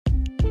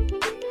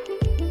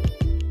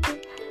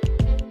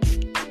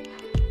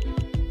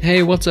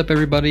Hey, what's up,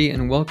 everybody,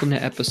 and welcome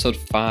to episode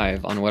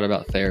 5 on What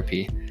About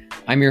Therapy.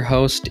 I'm your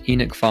host,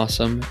 Enoch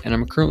Fossum, and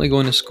I'm currently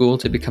going to school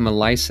to become a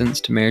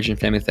licensed marriage and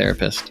family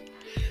therapist.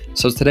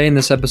 So today in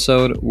this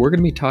episode, we're going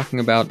to be talking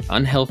about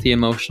unhealthy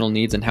emotional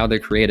needs and how they're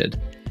created.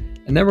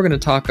 And then we're going to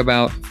talk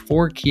about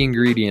 4 key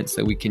ingredients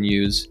that we can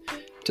use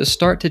to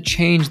start to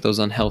change those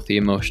unhealthy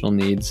emotional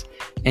needs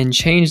and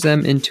change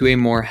them into a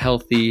more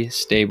healthy,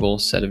 stable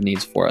set of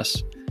needs for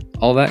us.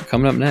 All that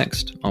coming up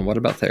next on What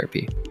About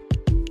Therapy.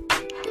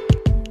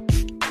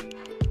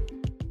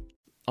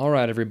 All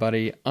right,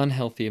 everybody,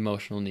 unhealthy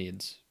emotional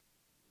needs.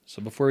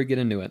 So before we get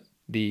into it,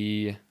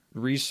 the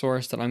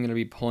resource that I'm going to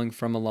be pulling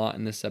from a lot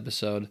in this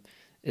episode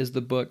is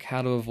the book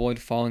How to Avoid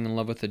Falling in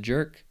Love with a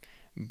Jerk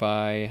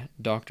by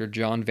Dr.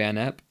 John Van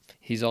Epp.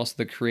 He's also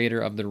the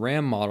creator of the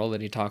RAM model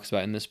that he talks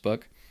about in this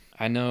book.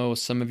 I know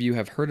some of you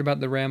have heard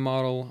about the RAM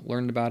model,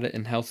 learned about it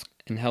in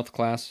health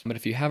class, but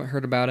if you haven't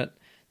heard about it,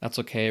 that's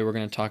okay. We're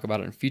going to talk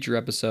about it in future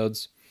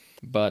episodes.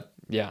 But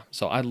yeah,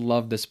 so I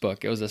love this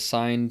book. It was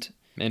assigned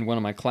in one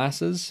of my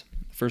classes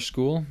for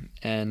school,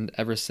 and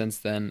ever since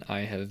then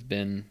I have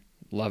been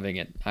loving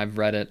it. I've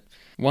read it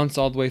once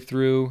all the way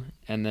through,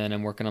 and then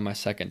I'm working on my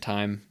second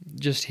time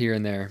just here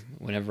and there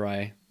whenever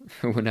I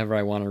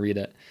want to read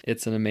it.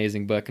 It's an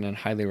amazing book, and I'd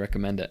highly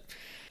recommend it,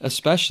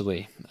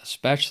 especially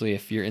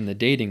if you're in the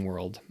dating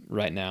world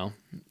right now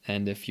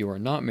and if you are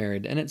not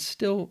married. And it's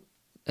still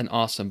an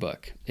awesome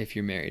book if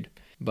you're married,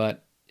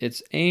 but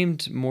it's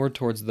aimed more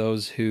towards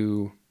those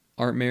who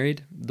aren't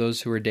married,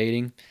 those who are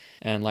dating.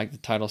 And like the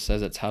title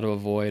says, it's how to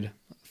avoid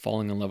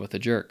falling in love with a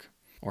jerk,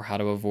 or how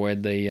to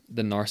avoid the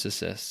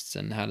narcissists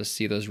and how to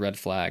see those red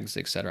flags,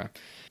 etc.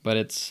 But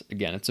it's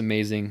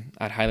amazing.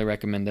 I'd highly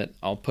recommend it.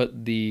 I'll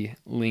put the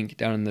link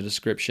down in the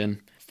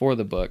description for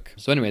the book.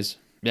 So anyways,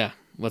 yeah,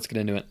 let's get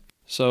into it.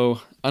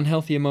 So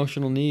unhealthy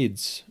emotional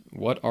needs,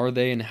 what are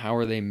they and how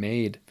are they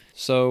made?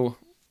 So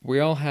we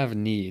all have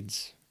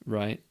needs,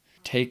 right?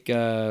 Take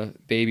a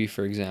baby,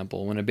 for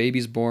example. When a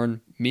baby's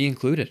born, me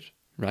included,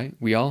 right?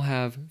 We all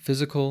have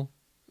physical,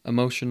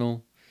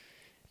 emotional,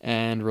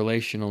 and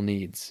relational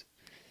needs.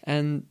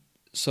 And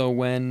so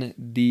when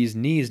these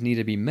needs need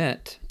to be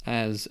met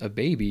as a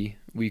baby,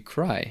 we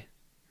cry,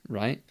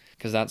 right?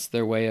 Because that's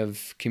their way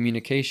of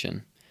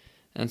communication.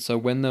 And so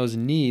when those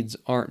needs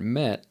aren't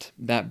met,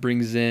 that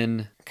brings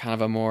in kind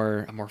of a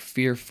more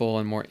fearful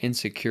and more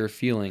insecure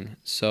feeling.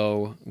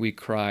 So we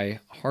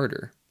cry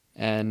harder.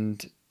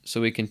 And so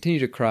we continue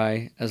to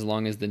cry as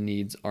long as the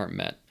needs aren't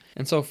met.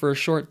 And so for a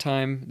short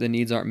time, the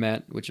needs aren't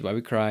met, which is why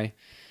we cry.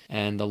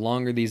 And the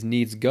longer these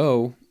needs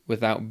go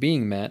without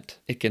being met,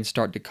 it can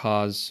start to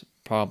cause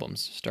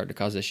problems, start to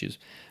cause issues.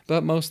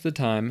 But most of the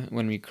time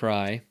when we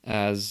cry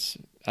as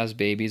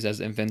babies,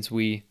 as infants,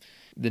 the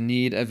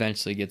need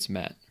eventually gets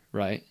met,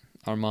 right?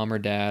 Our mom or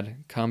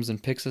dad comes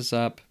and picks us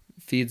up,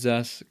 feeds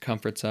us,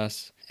 comforts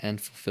us,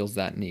 and fulfills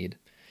that need.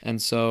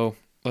 And so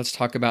let's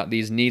talk about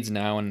these needs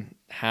now and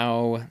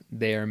how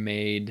they're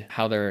made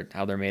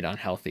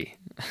unhealthy,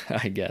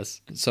 I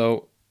guess.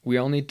 So we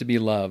all need to be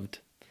loved,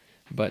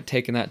 but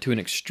taking that to an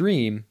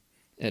extreme,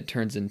 it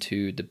turns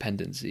into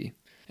dependency.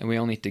 And we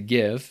all need to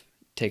give.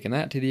 Taking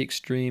that to the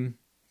extreme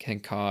can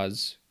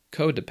cause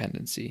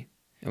codependency.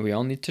 And we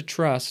all need to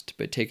trust,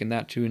 but taking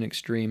that to an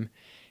extreme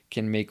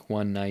can make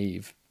one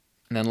naive.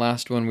 And then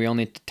last one, we all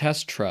need to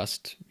test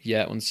trust,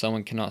 yet when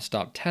someone cannot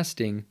stop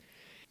testing,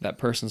 that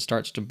person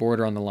starts to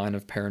border on the line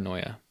of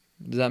paranoia.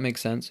 Does that make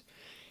sense?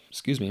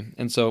 Excuse me.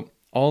 And so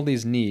all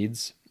these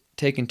needs,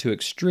 taken to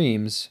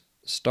extremes,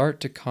 start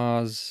to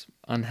cause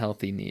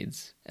unhealthy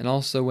needs. And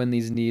also when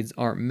these needs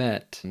aren't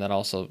met, that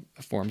also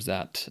forms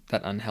that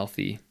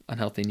unhealthy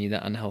need,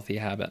 that unhealthy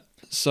habit.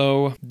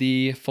 So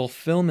the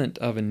fulfillment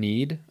of a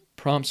need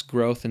prompts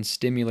growth and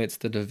stimulates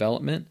the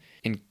development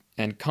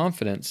and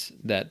confidence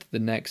that the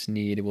next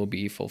need will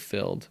be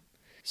fulfilled.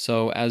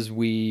 So as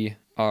we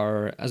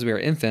are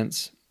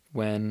infants,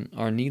 when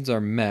our needs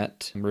are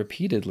met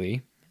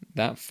repeatedly,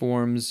 that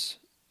forms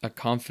a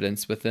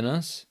confidence within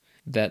us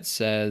that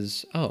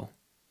says, oh,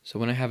 so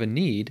when I have a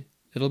need,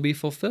 it'll be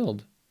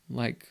fulfilled.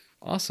 Like,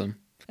 awesome.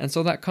 And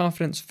so that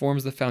confidence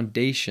forms the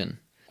foundation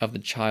of the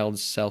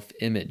child's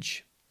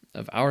self-image,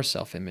 of our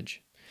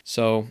self-image.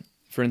 So,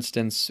 for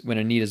instance, when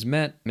a need is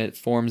met, it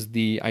forms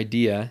the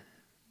idea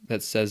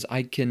that says,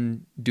 I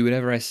can do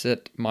whatever I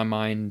set my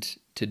mind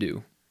to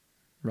do,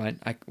 right?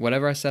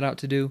 Whatever I set out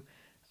to do,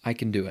 I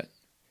can do it,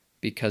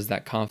 because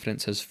that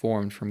confidence has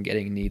formed from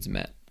getting needs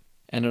met.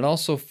 And it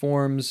also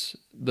forms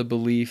the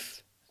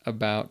belief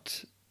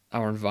about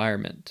our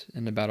environment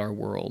and about our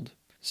world.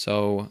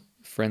 So,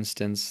 for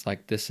instance,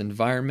 like this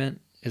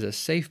environment is a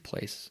safe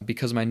place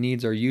because my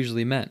needs are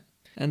usually met.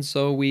 And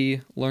so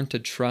we learn to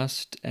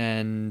trust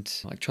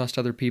trust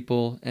other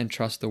people and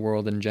trust the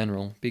world in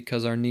general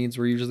because our needs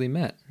were usually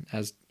met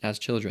as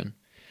children.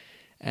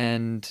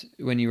 And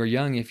when you were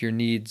young, if your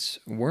needs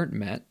weren't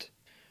met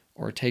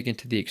or taken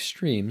to the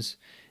extremes,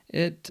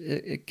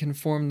 it can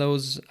form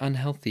those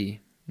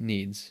unhealthy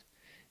needs,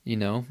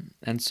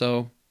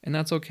 and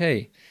that's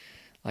okay.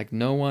 Like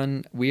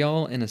we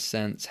all in a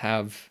sense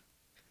have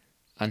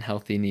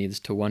unhealthy needs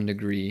to one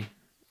degree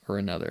or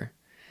another,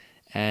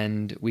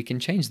 and we can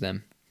change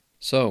them.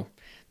 So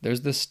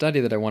there's this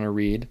study that I want to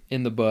read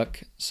in the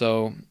book.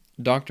 So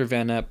Dr.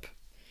 Van Epp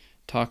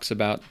talks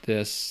about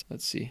this,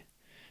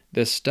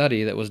 this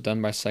study that was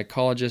done by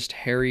psychologist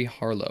Harry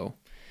Harlow.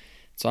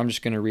 So I'm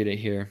just going to read it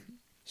here.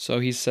 So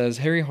he says,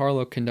 Harry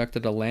Harlow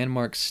conducted a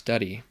landmark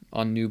study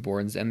on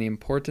newborns and the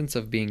importance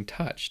of being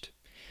touched.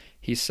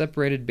 He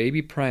separated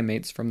baby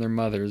primates from their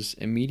mothers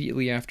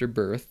immediately after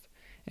birth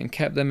and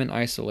kept them in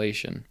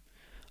isolation.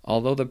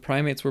 Although the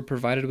primates were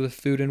provided with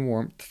food and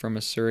warmth from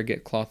a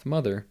surrogate cloth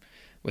mother,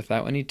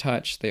 without any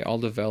touch, they all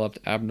developed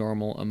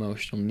abnormal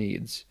emotional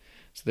needs.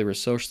 So they were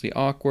socially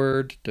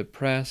awkward,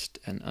 depressed,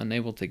 and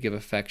unable to give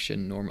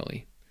affection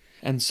normally.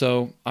 And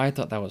so I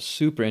thought that was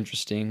super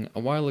interesting. A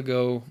while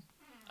ago,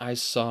 I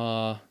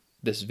saw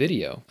this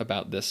video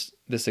about this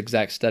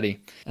exact study,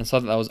 and so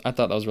I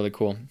thought that was really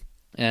cool,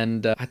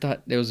 and I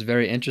thought it was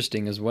very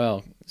interesting as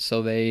well.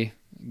 So they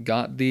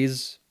got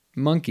these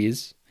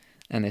monkeys,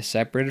 and they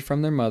separated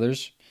from their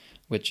mothers,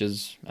 which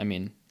is, I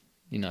mean,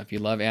 you know, if you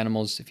love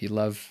animals, if you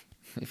love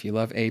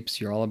apes,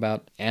 you're all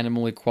about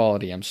animal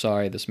equality. I'm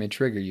sorry, this may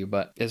trigger you,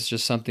 but it's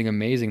just something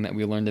amazing that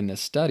we learned in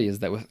this study is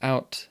that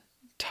without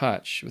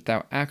touch,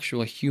 without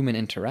actual human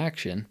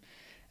interaction,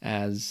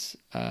 as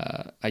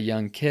a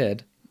young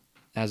kid,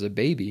 as a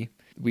baby,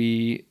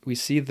 we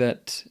see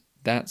that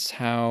that's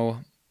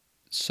how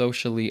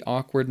socially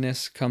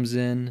awkwardness comes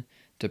in,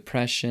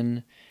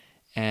 depression,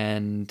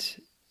 and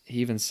he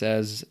even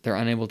says they're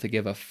unable to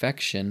give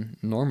affection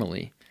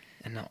normally.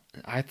 And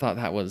I thought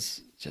that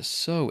was just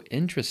so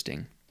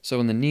interesting. So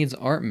when the needs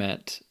aren't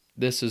met,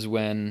 this is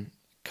when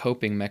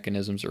coping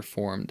mechanisms are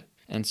formed.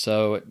 And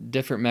so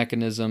different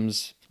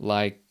mechanisms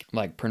like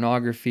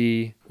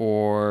pornography,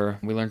 or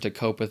we learn to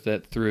cope with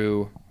it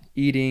through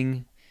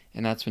eating,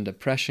 and that's when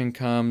depression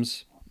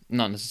comes.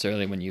 Not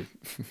necessarily when you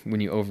when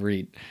you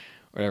overeat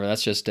or whatever.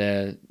 That's just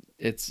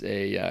it's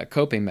a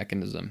coping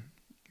mechanism,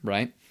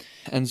 right?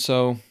 And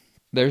so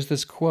there's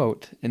this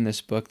quote in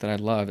this book that I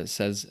love. It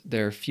says,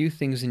 "There are few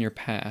things in your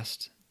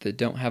past that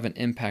don't have an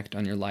impact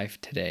on your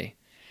life today."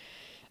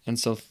 And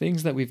so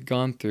things that we've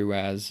gone through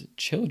as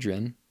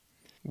children,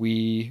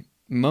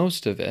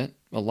 most of it,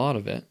 a lot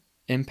of it,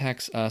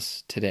 impacts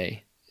us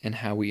today and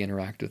how we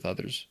interact with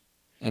others.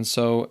 And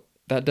so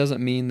that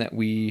doesn't mean that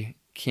we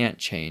can't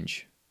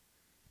change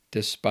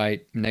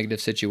despite negative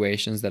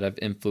situations that have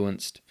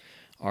influenced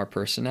our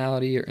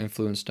personality or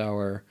influenced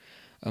our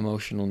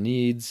emotional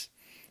needs.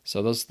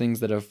 So those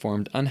things that have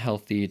formed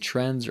unhealthy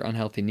trends or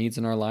unhealthy needs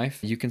in our life,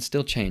 you can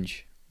still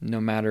change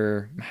no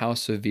matter how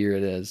severe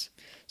it is.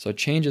 So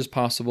change is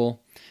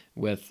possible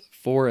with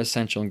 4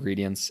 essential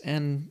ingredients,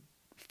 and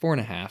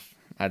 4.5,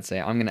 I'd say.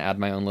 I'm going to add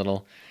my own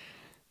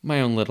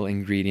little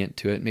ingredient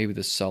to it, maybe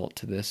the salt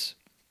to this,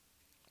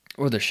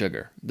 or the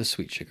sugar, the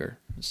sweet sugar.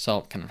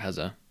 Salt kind of has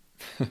a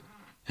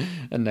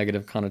a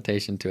negative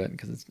connotation to it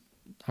because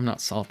I'm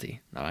not salty,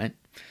 all right?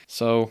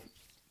 So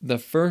the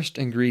first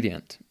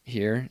ingredient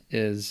here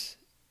is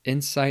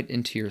insight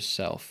into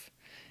yourself.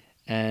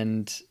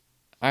 And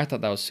I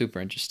thought that was super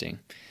interesting.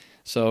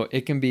 So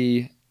it can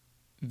be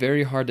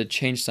very hard to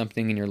change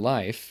something in your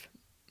life,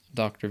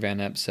 Dr. Van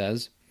Epp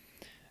says,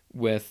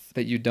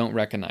 that you don't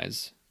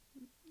recognize.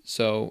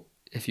 So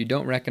if you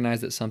don't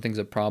recognize that something's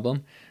a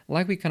problem,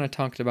 like we kind of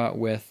talked about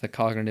with the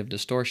cognitive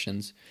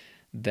distortions,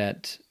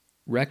 that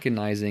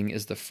recognizing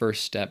is the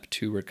first step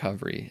to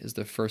recovery, is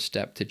the first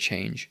step to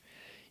change.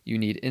 You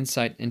need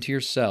insight into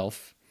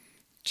yourself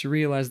to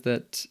realize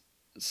that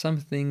some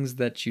things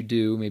that you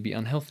do may be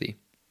unhealthy.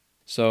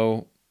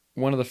 So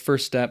one of the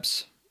first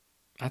steps,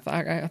 I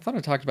thought I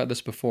talked about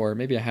this before,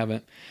 maybe I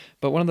haven't,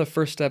 but one of the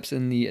first steps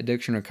in the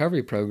addiction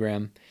recovery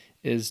program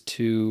is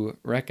to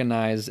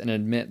recognize and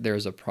admit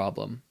there's a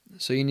problem.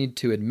 So you need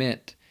to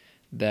admit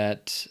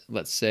that,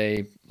 let's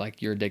say,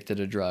 like you're addicted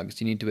to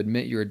drugs. You need to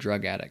admit you're a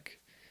drug addict.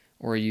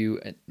 Or you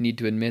need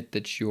to admit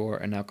that you're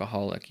an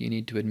alcoholic. You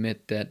need to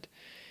admit that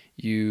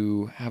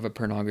you have a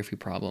pornography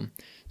problem.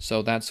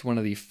 So that's one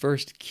of the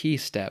first key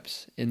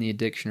steps in the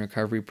addiction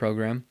recovery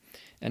program.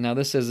 And now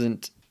this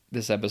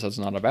episode's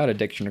not about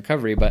addiction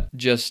recovery, but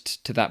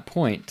just to that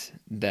point,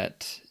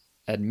 that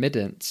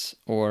admittance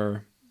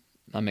or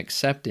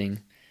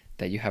accepting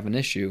that you have an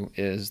issue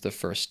is the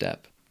first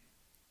step.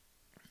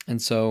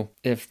 And so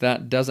if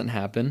that doesn't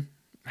happen,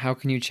 how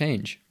can you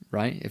change,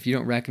 right? If you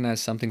don't recognize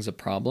something's a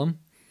problem,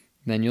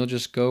 then you'll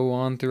just go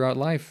on throughout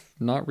life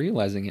not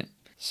realizing it.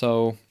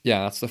 So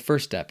yeah, that's the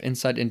first step,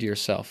 insight into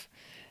yourself.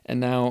 And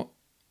now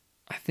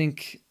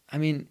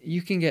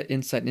you can get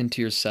insight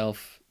into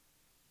yourself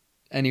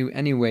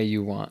any way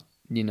you want.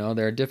 You know,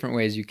 there are different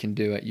ways you can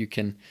do it. You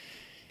can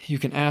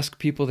ask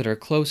people that are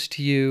close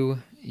to you.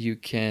 You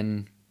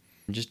can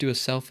just do a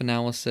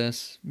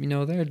self-analysis. You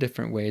know, there are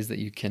different ways that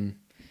you can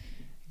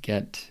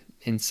get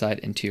insight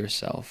into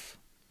yourself.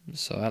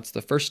 So that's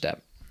the first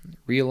step.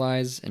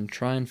 Realize and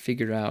try and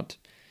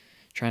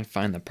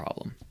find the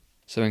problem.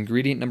 So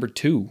ingredient number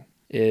 2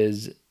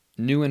 is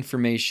new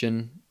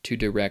information to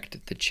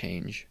direct the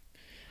change.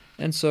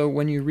 And so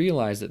when you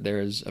realize that there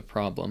is a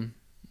problem,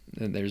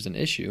 there's an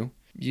issue,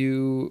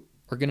 you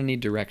are going to need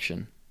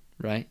direction,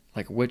 right?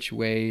 Like, which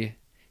way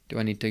do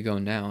I need to go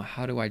now?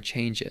 How do I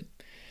change it?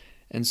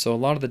 And so a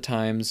lot of the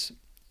times,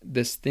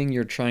 this thing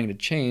you're trying to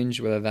change,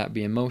 whether that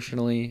be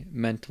emotionally,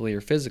 mentally,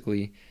 or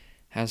physically,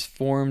 has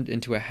formed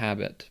into a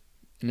habit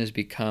and has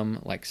become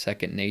like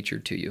second nature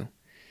to you.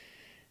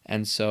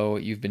 And so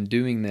you've been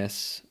doing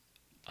this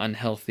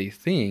unhealthy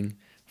thing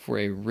for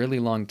a really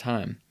long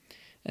time.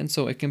 And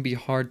so it can be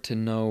hard to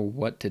know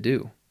what to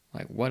do.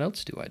 Like, what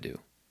else do I do?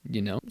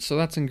 So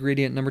that's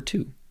ingredient number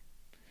 2.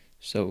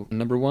 So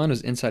number 1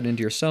 is insight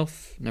into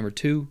yourself. Number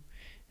 2,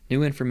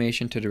 new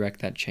information to direct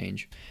that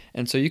change.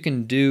 And so you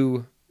can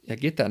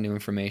get that new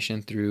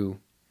information through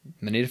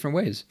many different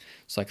ways.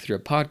 It's like through a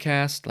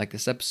podcast, like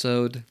this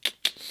episode,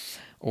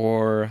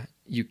 or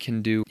you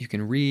can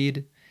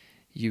read,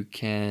 you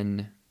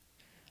can,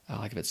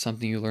 like if it's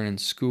something you learn in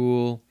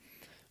school,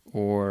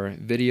 or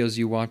videos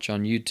you watch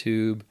on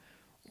YouTube,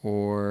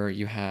 or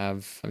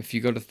if you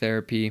go to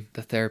therapy,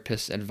 the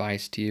therapist's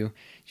advice to you,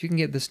 you can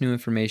get this new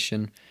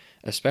information,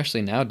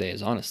 especially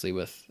nowadays, honestly,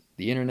 with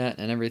the internet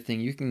and everything.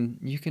 You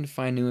can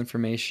find new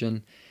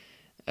information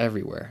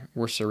everywhere.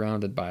 We're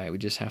surrounded by it. We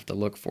just have to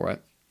look for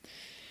it.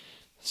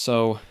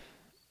 So,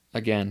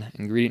 again,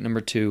 ingredient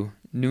number 2,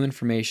 new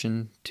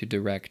information to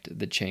direct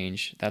the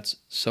change. That's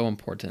so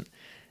important.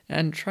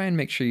 And try and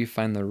make sure you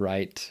find the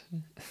right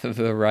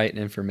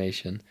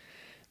information,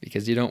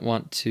 because you don't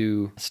want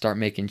to start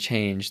making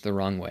change the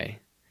wrong way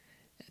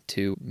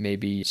to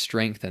maybe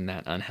strengthen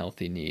that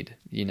unhealthy need,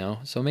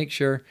 So make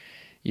sure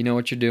you know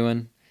what you're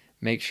doing.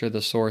 Make sure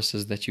the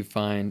sources that you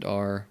find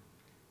are,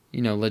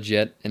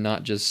 legit, and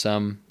not just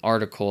some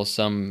article,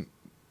 some,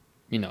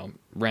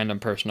 random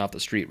person off the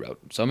street wrote.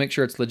 So make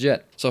sure it's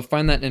legit. So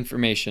find that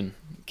information,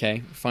 okay?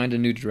 Find a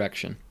new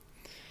direction.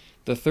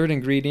 The third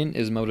ingredient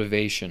is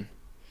motivation.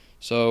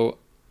 So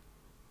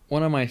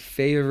one of my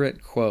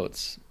favorite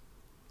quotes,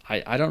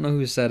 I don't know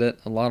who said it.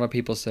 A lot of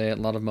people say it.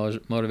 A lot of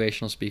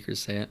motivational speakers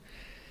say it.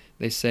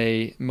 They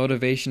say,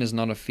 motivation is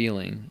not a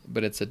feeling,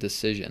 but it's a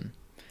decision.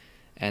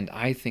 And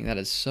I think that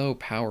is so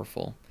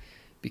powerful,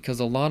 because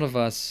a lot of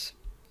us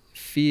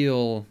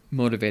feel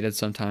motivated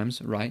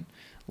sometimes, right?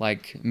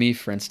 Like me,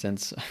 for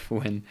instance,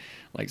 I'm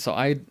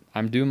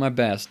doing my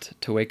best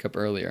to wake up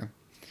earlier.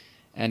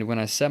 And when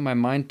I set my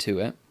mind to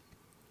it,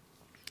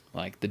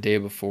 like the day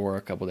before,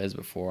 a couple days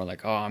before,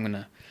 like, oh, I'm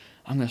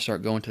gonna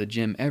start going to the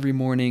gym every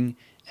morning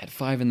at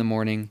 5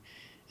 a.m,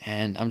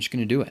 and I'm just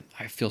gonna do it.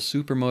 I feel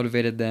super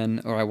motivated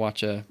then. Or I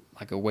watch a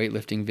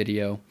weightlifting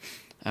video.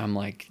 I'm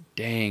like,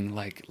 dang,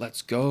 like,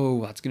 let's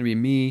go. That's gonna be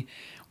me.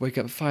 Wake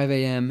up at 5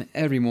 a.m.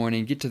 every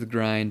morning, get to the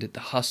grind, the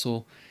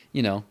hustle,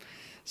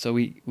 So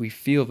we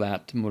feel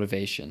that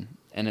motivation,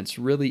 and it's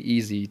really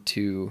easy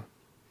to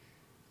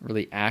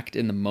really act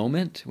in the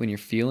moment when you're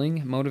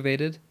feeling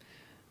motivated.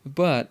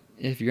 But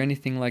if you're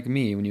anything like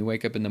me, when you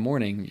wake up in the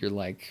morning, you're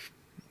like,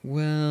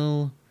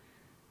 well,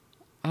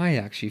 I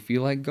actually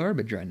feel like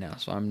garbage right now,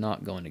 so I'm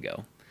not going to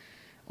go.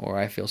 Or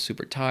I feel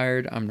super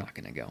tired, I'm not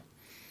going to go.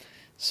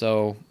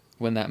 So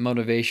when that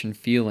motivation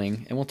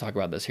feeling, and we'll talk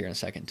about this here in a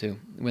second too,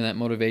 when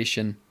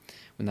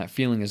that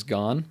feeling is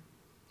gone,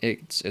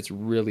 it's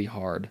really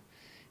hard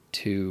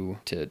to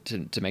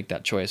make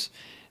that choice.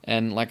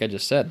 And like I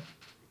just said,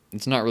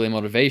 it's not really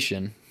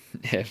motivation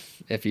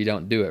if you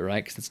don't do it,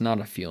 right? Because it's not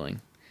a feeling.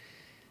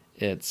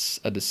 It's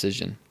a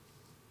decision.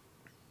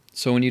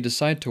 So when you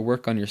decide to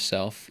work on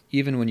yourself,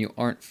 even when you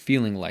aren't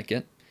feeling like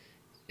it,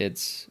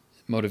 it's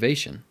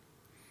motivation,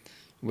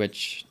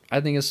 which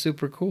I think is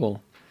super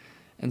cool.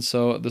 And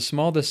so the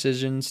small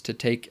decisions to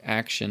take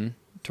action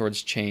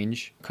towards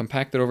change,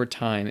 compacted over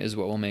time, is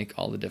what will make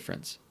all the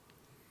difference.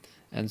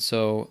 And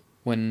so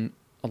when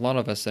a lot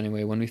of us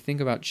anyway, when we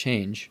think about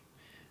change,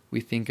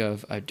 we think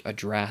of a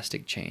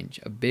drastic change,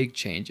 a big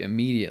change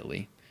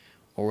immediately,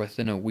 or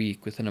within a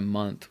week, within a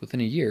month,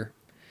 within a year.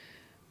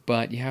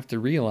 But you have to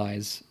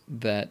realize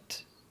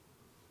that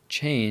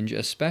change,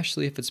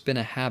 especially if it's been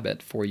a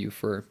habit for you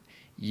for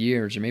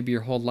years or maybe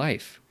your whole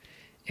life,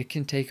 it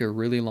can take a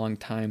really long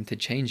time to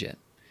change it.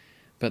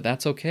 But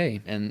that's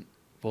okay. And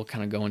we'll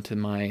kind of go into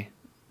my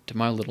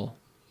little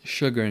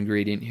sugar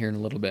ingredient here in a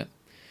little bit.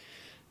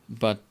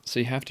 But so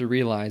you have to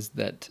realize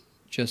that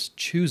just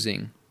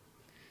choosing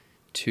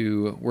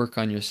to work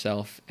on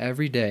yourself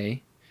every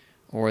day,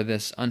 or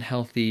this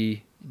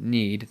unhealthy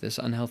need, this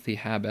unhealthy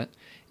habit,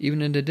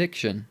 even an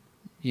addiction.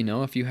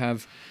 If you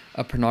have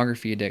a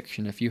pornography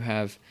addiction, if you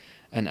have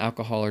an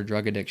alcohol or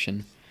drug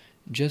addiction,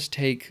 just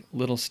take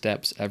little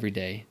steps every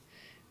day,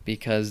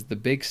 because the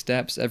big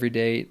steps every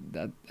day,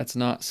 that's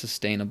not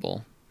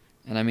sustainable.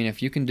 And I mean,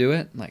 if you can do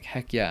it, like,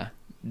 heck yeah,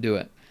 do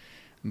it.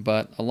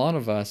 But a lot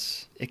of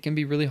us, it can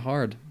be really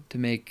hard to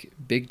make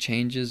big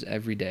changes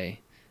every day,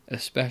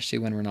 especially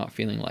when we're not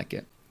feeling like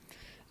it.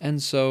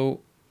 And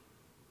so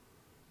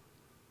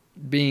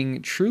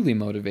being truly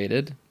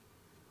motivated,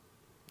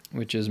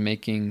 which is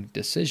making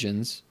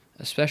decisions,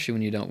 especially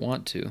when you don't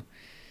want to,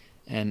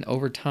 and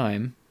over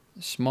time,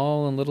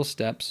 small and little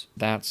steps,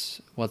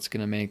 that's what's going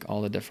to make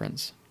all the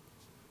difference.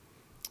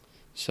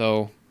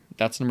 So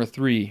that's number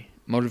 3,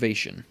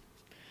 motivation.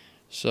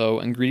 So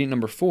ingredient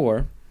number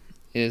 4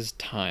 is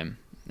time.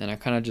 And I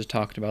kind of just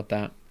talked about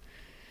that.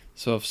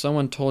 So if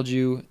someone told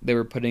you they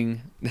were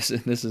putting, this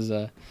is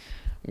a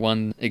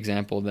one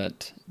example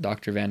that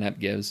Dr. Van Epp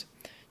gives.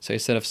 So he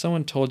said if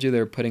someone told you they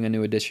were putting a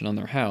new addition on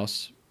their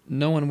house,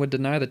 no one would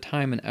deny the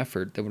time and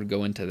effort that would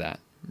go into that,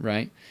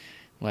 right?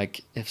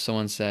 Like if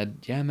someone said,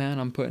 yeah, man,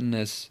 I'm putting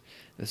this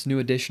new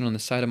addition on the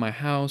side of my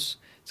house.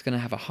 It's going to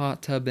have a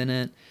hot tub in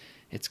it.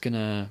 It's going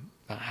to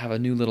have a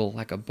new little,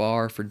 like a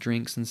bar for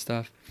drinks and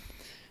stuff.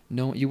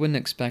 No, you wouldn't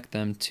expect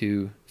them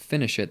to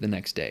finish it the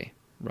next day,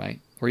 right?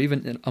 Or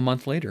even a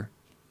month later.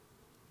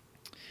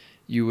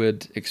 You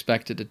would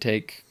expect it to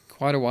take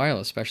quite a while,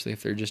 especially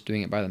if they're just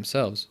doing it by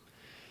themselves.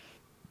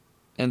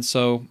 And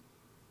so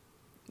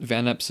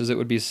Van Epp says it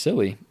would be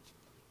silly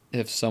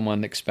if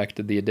someone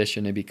expected the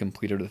addition to be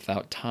completed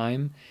without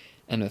time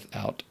and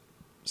without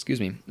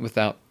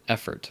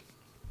effort.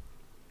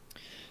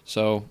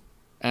 So,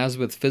 as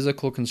with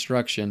physical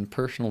construction,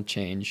 personal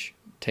change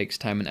takes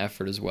time and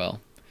effort as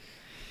well.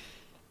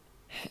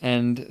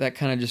 And that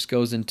kind of just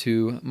goes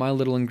into my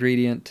little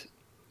ingredient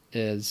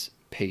is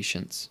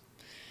patience.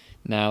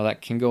 Now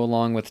that can go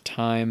along with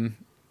time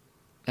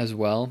as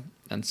well.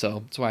 And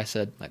so that's why I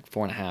said like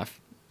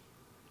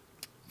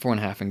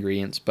 4.5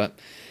 ingredients. But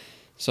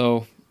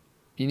so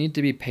you need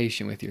to be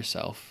patient with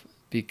yourself,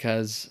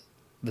 because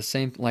the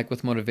same, like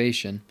with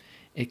motivation,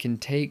 it can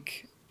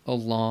take a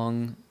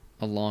long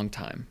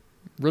time,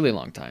 really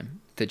long time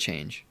to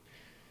change.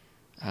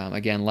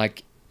 Again,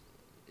 like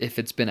if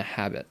it's been a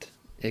habit,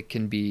 it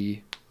can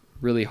be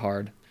really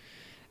hard.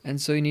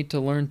 And so you need to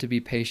learn to be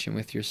patient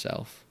with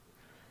yourself.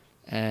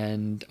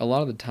 And a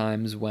lot of the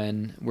times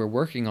when we're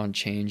working on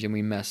change and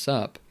we mess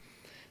up,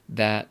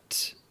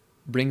 that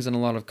brings in a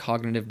lot of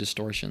cognitive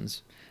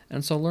distortions.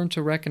 And so learn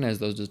to recognize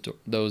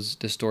those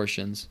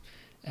distortions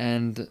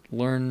and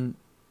learn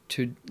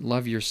to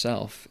love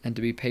yourself and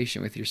to be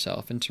patient with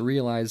yourself and to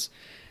realize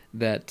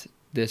that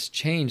this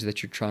change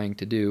that you're trying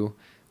to do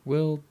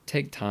will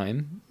take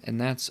time,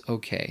 and that's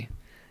okay.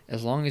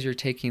 As long as you're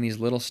taking these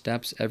little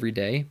steps every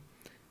day,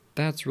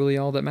 that's really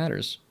all that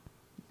matters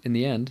in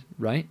the end,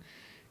 right?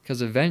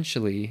 Because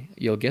eventually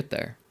you'll get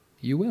there.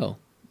 You will,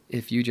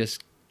 if you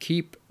just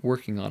keep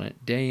working on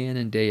it day in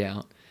and day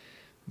out.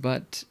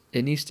 But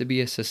it needs to be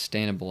a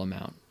sustainable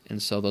amount.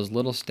 And so those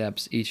little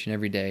steps each and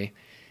every day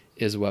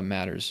is what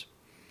matters.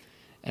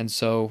 And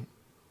so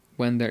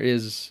when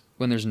there's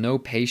no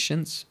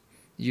patience,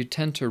 you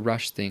tend to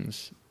rush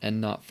things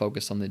and not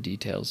focus on the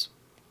details.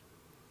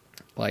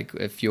 Like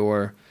if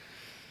you're,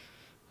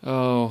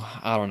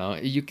 I don't know.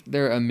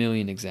 There are a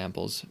million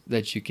examples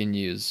that you can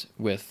use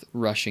with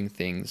rushing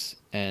things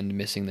and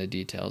missing the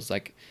details.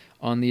 Like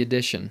on the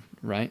addition,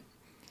 right?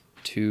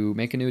 To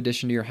make a new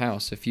addition to your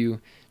house, if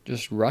you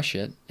just rush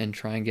it and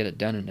try and get it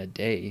done in a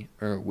day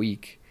or a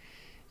week,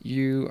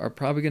 you are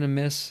probably going to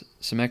miss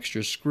some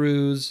extra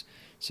screws,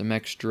 some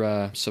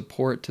extra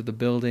support to the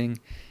building,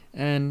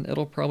 and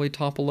it'll probably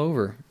topple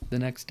over the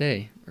next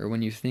day or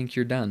when you think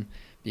you're done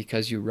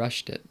because you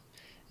rushed it.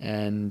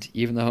 And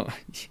even though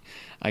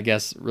I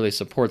guess really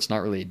support's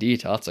not really a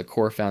detail, it's a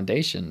core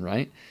foundation,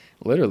 right?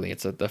 Literally,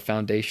 it's the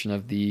foundation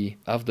of the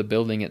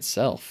building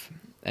itself.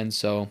 And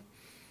so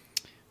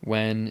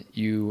when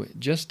you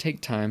just take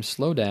time,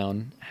 slow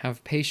down,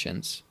 have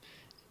patience,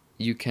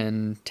 you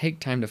can take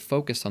time to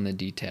focus on the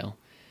detail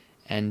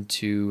and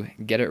to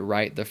get it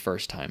right the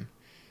first time.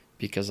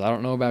 Because I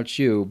don't know about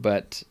you,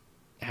 but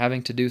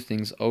having to do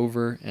things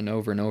over and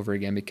over and over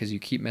again because you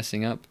keep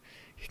messing up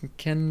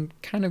can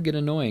kind of get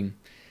annoying.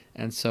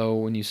 And so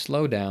when you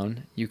slow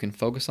down, you can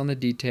focus on the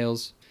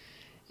details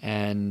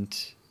and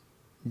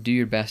do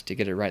your best to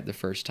get it right the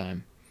first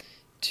time,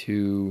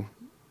 to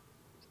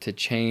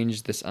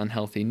change this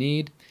unhealthy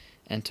need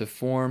and to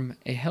form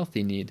a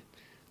healthy need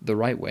the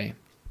right way.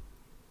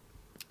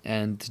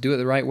 And to do it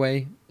the right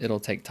way, it'll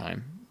take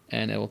time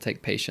and it will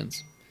take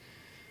patience.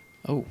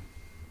 Oh,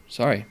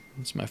 sorry,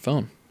 it's my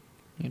phone.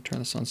 I'm going to turn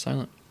this on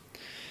silent.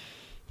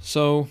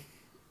 So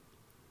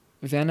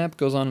Van Epp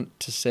goes on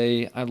to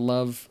say, I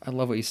love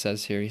what he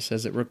says here. He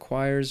says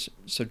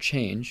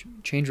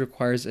change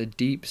requires a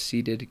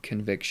deep-seated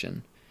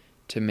conviction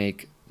to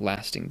make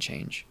lasting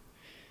change.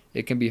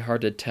 It can be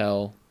hard to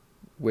tell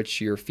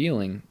which you're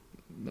feeling,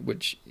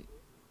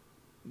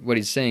 what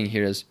he's saying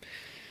here is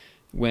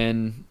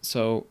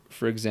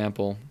for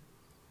example,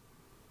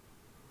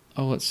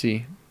 let's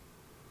see.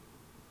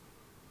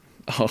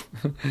 Oh,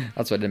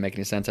 that's what didn't make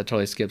any sense. I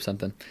totally skipped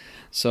something.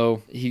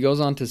 So he goes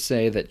on to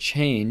say that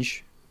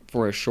change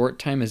for a short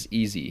time is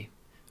easy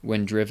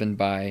when driven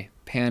by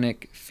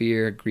panic,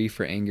 fear, grief,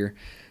 or anger.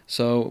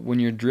 So when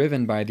you're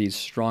driven by these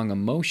strong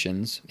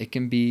emotions,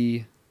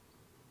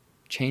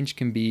 change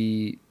can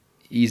be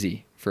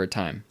easy for a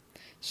time.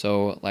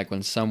 So like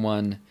when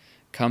someone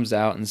comes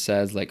out and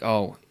says like,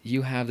 oh,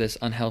 you have this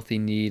unhealthy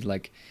need,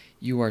 like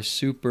you are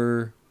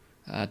super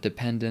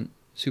dependent,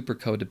 super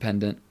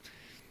codependent,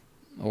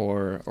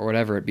 or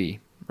whatever it be,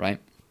 right?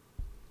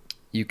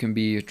 You can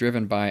be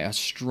driven by a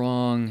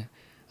strong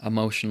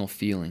emotional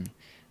feeling,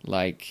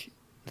 like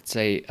let's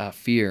say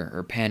fear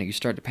or panic. You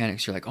start to panic.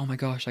 So you're like, oh my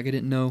gosh, like I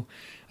didn't know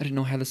I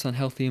had this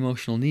unhealthy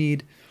emotional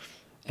need.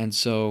 And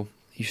so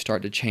you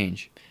start to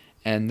change.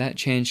 And that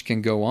change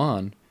can go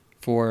on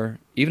for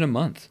even a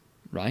month,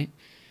 right?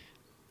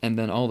 And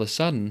then all of a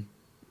sudden,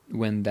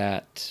 when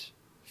that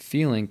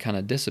feeling kind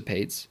of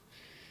dissipates,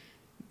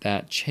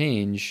 that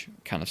change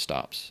kind of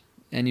stops.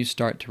 And you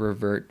start to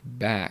revert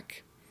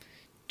back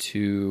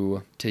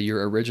to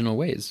your original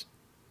ways.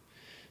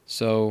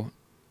 So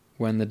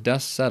when the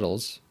dust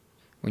settles,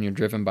 when you're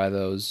driven by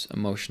those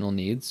emotional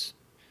needs,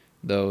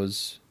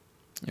 those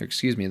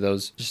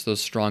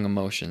strong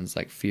emotions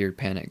like fear,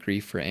 panic,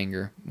 grief, or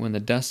anger, when the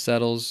dust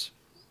settles,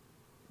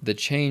 the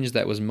change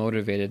that was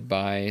motivated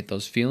by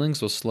those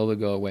feelings will slowly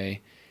go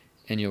away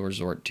and you'll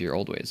resort to your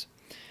old ways.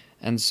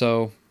 And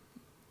so,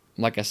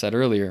 like I said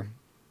earlier,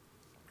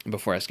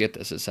 before I skip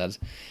this,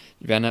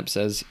 Van Epp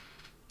says,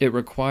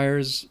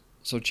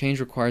 change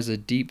requires a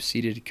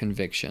deep-seated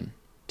conviction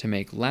to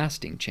make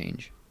lasting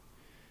change.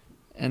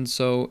 And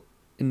so,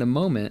 in the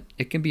moment,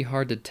 it can be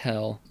hard to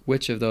tell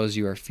which of those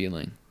you are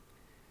feeling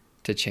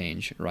to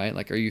change, right?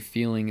 Like, are you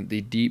feeling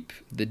the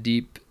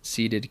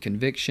deep-seated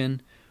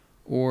conviction,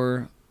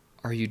 or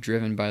are you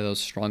driven by those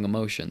strong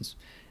emotions?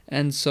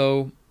 And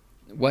so,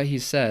 what he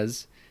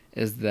says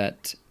is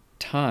that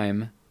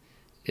time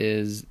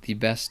is the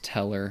best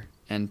teller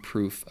and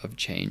proof of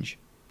change.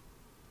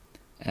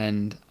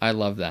 And I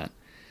love that,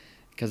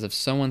 because if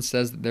someone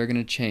says that they're going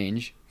to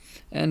change,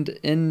 and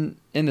in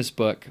this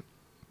book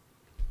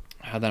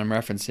that I'm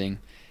referencing,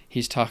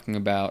 he's talking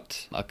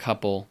about a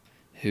couple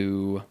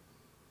who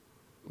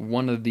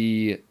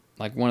the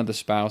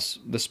spouse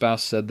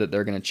said that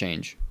they're going to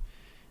change,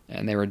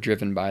 and they were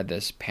driven by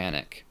this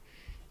panic,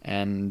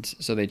 and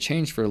so they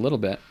changed for a little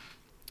bit,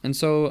 and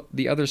so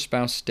the other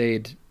spouse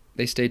stayed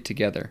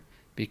together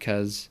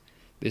because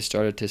they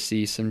started to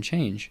see some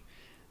change.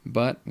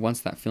 But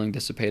once that feeling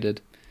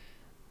dissipated,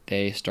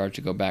 they started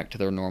to go back to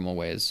their normal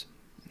ways.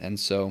 And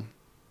so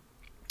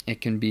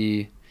it can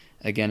be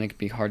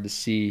hard to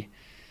see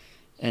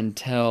and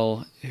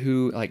tell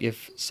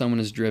if someone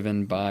is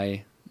driven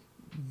by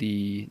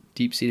the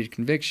deep-seated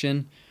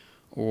conviction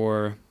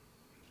or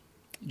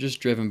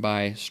just driven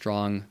by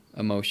strong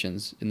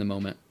emotions in the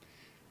moment.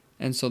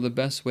 And so the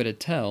best way to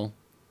tell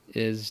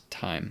is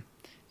time.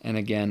 And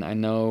again, I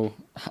know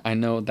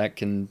that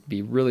can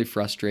be really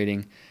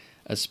frustrating,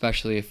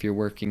 especially if you're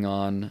working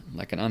on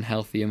like an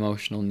unhealthy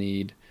emotional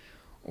need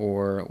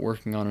or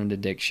working on an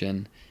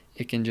addiction.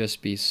 It can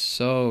just be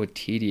so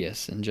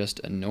tedious and just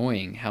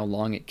annoying how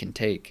long it can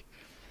take.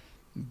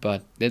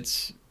 But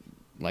it's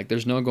like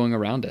there's no going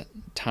around it.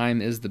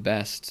 Time is the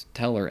best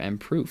teller and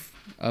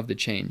proof of the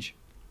change.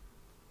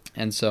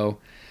 And so,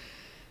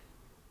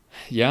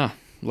 yeah,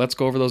 let's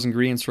go over those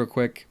ingredients real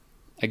quick.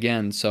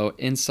 Again, so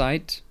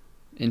insight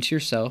into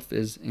yourself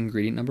is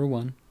ingredient number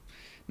 1.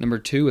 Number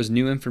 2 is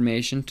new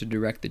information to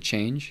direct the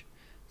change.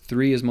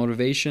 3 is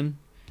motivation.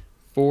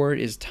 4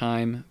 is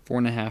time.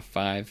 4.5,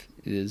 5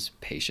 is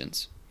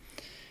patience.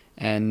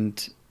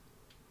 And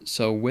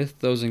so with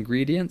those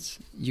ingredients,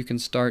 you can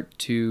start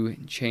to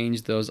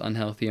change those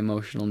unhealthy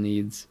emotional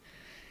needs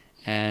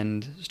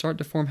and start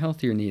to form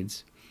healthier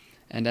needs.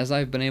 And as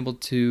I've been able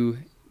to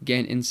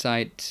gain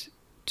insight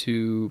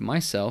to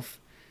myself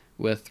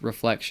with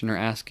reflection or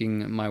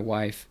asking my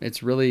wife,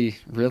 it's really,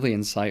 really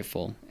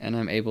insightful, and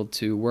I'm able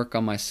to work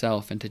on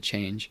myself and to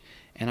change.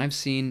 And I've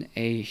seen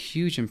a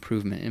huge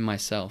improvement in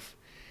myself.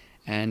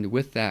 And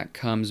with that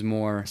comes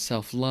more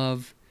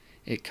self-love,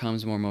 it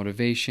comes more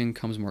motivation,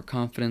 comes more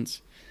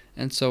confidence.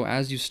 And so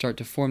as you start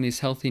to form these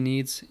healthy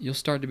needs, you'll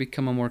start to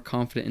become a more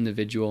confident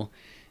individual,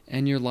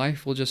 and your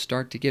life will just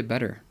start to get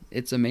better.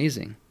 It's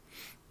amazing.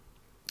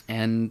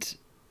 And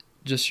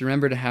just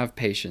remember to have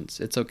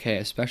patience. It's okay,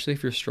 especially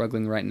if you're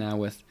struggling right now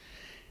with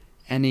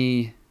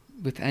any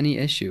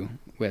issue,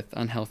 with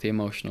unhealthy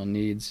emotional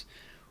needs,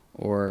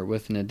 or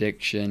with an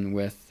addiction,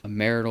 with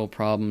marital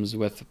problems,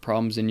 with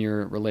problems in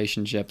your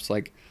relationships.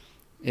 Like,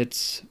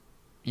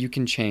 you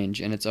can change,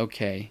 and it's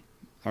okay.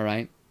 All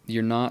right?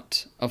 You're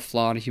not a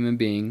flawed human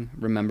being.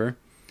 Remember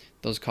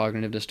those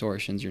cognitive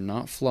distortions. You're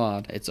not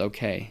flawed. It's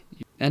okay.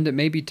 And it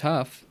may be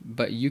tough,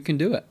 but you can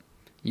do it.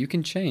 You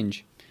can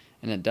change.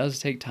 And it does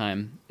take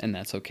time, and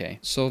that's okay.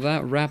 So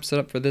that wraps it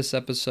up for this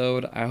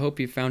episode. I hope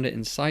you found it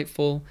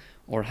insightful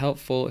or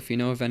helpful. If you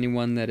know of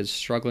anyone that is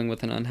struggling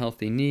with an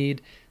unhealthy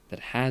need, that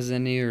has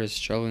any, or is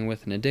struggling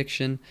with an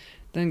addiction,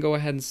 then go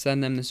ahead and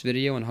send them this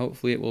video, and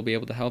hopefully it will be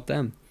able to help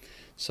them.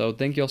 So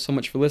thank you all so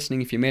much for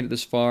listening. If you made it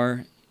this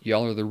far,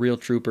 y'all are the real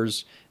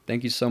troopers.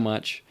 Thank you so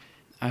much.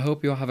 I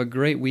hope you all have a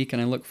great week, and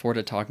I look forward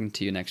to talking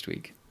to you next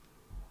week.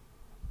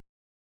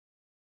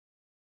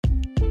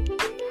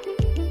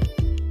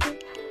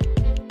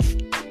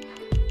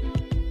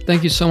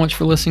 Thank you so much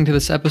for listening to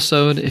this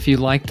episode. If you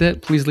liked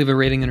it, please leave a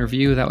rating and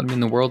review. That would mean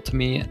the world to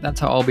me.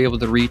 That's how I'll be able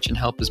to reach and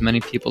help as many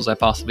people as I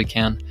possibly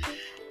can.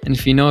 And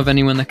if you know of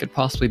anyone that could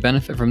possibly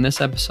benefit from this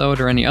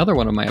episode or any other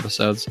one of my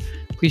episodes,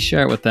 please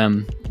share it with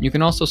them. You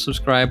can also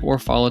subscribe or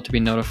follow to be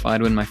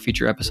notified when my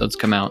future episodes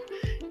come out.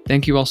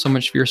 Thank you all so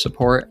much for your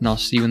support, and I'll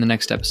see you in the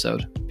next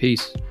episode.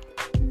 Peace.